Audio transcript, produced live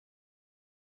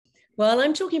Well,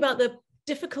 I'm talking about the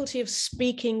difficulty of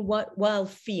speaking while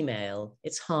female.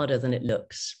 It's harder than it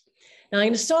looks. Now, I'm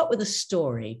going to start with a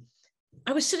story.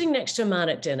 I was sitting next to a man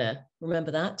at dinner,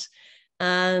 remember that?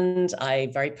 And I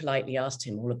very politely asked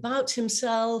him all about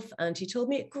himself. And he told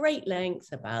me at great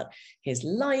length about his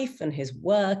life and his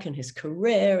work and his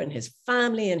career and his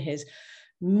family and his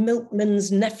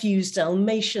milkman's nephew's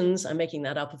Dalmatians. I'm making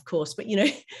that up, of course. But,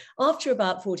 after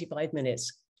about 45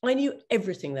 minutes, I knew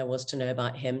everything there was to know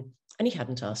about him. And he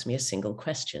hadn't asked me a single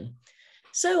question.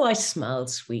 So I smiled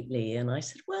sweetly and I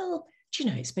said, well, do you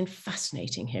know, it's been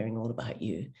fascinating hearing all about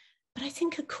you. But I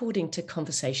think according to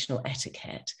conversational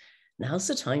etiquette, now's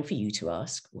the time for you to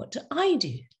ask, what do I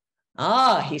do?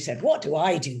 Ah, he said, what do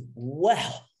I do?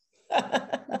 Well,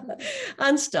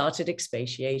 and started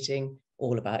expatiating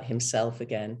all about himself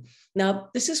again. Now,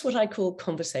 this is what I call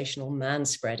conversational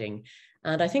manspreading.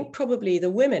 And I think probably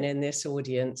the women in this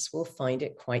audience will find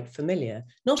it quite familiar.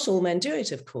 Not all men do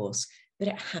it, of course, but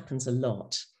it happens a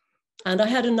lot. And I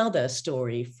had another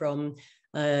story from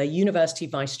a university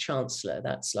vice chancellor,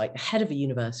 that's like the head of a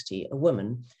university, a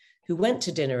woman, who went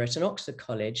to dinner at an Oxford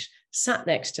college, sat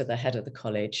next to the head of the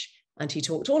college, and he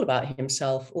talked all about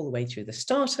himself all the way through the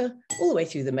starter, all the way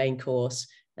through the main course.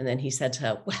 And then he said to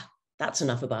her, well, that's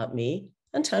enough about me,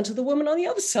 and turned to the woman on the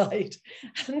other side.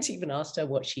 Hadn't even asked her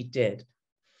what she did.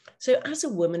 So as a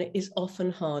woman, it is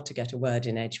often hard to get a word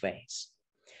in edgeways.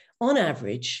 On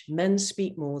average, men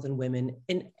speak more than women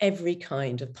in every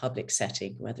kind of public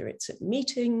setting, whether it's at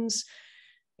meetings,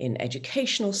 in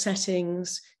educational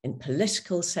settings, in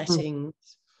political settings.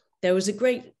 There was a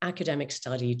great academic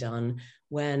study done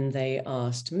when they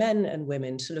asked men and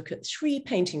women to look at 3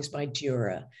 paintings by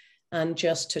Dürer and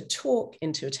just to talk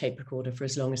into a tape recorder for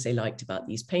as long as they liked about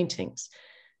these paintings.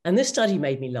 And this study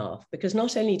made me laugh because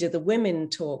not only did the women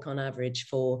talk on average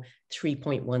for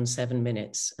 3.17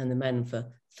 minutes and the men for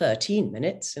 13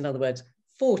 minutes, in other words,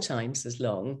 4 times as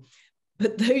long,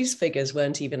 but those figures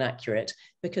weren't even accurate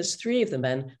because 3 of the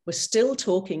men were still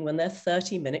talking when their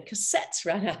 30-minute cassettes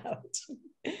ran out.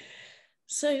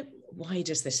 So why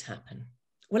does this happen?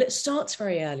 Well, it starts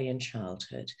very early in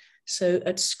childhood. So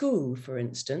at school, for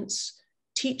instance,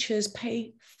 teachers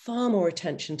pay far more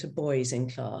attention to boys in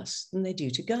class than they do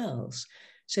to girls.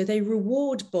 So they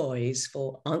reward boys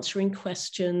for answering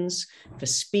questions, for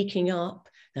speaking up.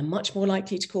 They're much more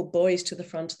likely to call boys to the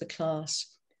front of the class.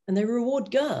 And they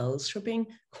reward girls for being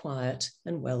quiet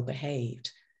and well-behaved.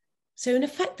 So in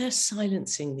effect, they're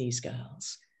silencing these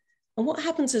girls. And what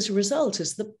happens as a result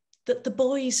is that the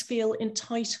boys feel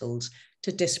entitled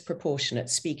to disproportionate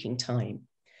speaking time.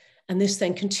 And this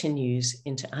then continues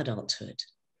into adulthood.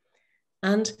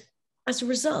 And as a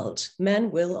result,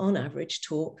 men will on average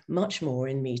talk much more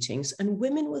in meetings, and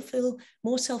women will feel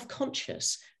more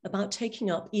self-conscious about taking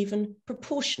up even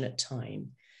proportionate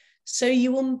time. So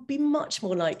you will be much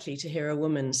more likely to hear a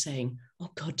woman saying,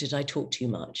 oh God, did I talk too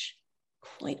much?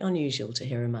 Quite unusual to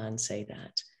hear a man say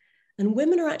that. And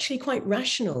women are actually quite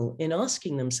rational in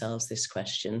asking themselves this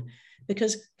question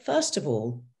because, first of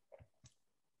all,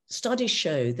 studies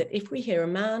show that if we hear a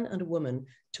man and a woman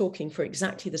talking for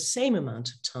exactly the same amount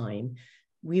of time,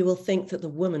 we will think that the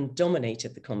woman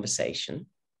dominated the conversation.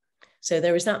 So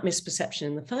there is that misperception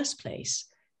in the first place.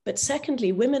 But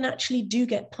secondly, women actually do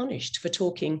get punished for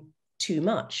talking too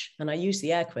much. And I use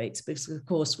the air quotes because, of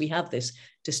course, we have this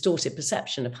distorted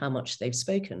perception of how much they've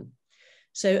spoken.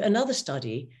 So another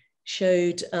study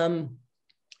showed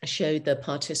the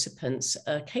participants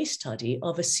a case study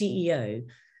of a CEO.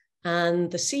 And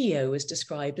the CEO was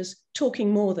described as talking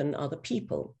more than other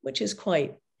people, which is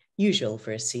quite usual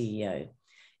for a CEO.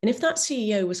 And if that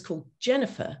CEO was called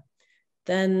Jennifer,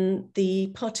 then the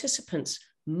participants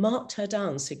marked her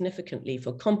down significantly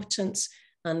for competence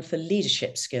and for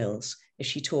leadership skills if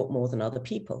she talked more than other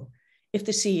people. If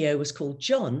the CEO was called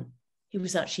John, he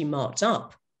was actually marked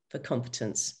up for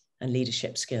competence and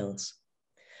leadership skills.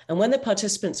 And when the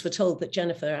participants were told that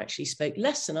Jennifer actually spoke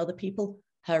less than other people,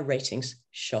 her ratings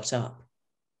shot up.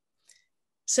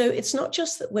 So it's not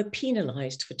just that we're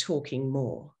penalized for talking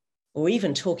more, or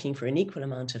even talking for an equal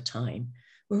amount of time.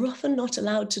 We're often not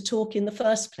allowed to talk in the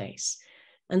first place.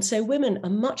 And so women are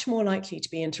much more likely to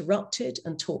be interrupted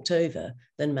and talked over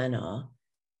than men are,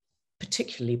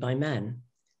 particularly by men,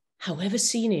 however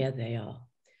senior they are.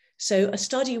 So a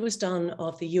study was done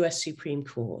of the US Supreme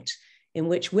Court in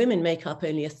which women make up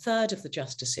only 1/3 of the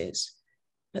justices,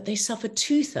 but they suffer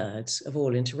 2/3 of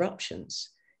all interruptions.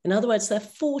 In other words, they're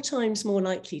 4 times more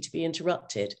likely to be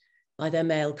interrupted by their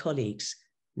male colleagues,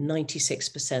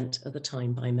 96% of the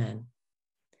time by men.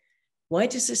 Why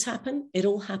does this happen? It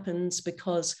all happens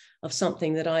because of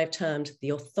something that I've termed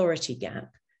the authority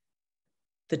gap.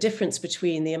 the difference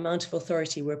between the amount of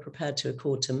authority we're prepared to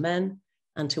accord to men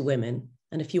and to women.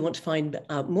 And if you want to find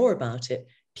out more about it,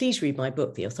 please read my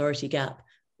book, The Authority Gap,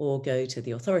 or go to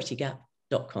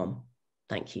theauthoritygap.com.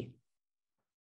 Thank you.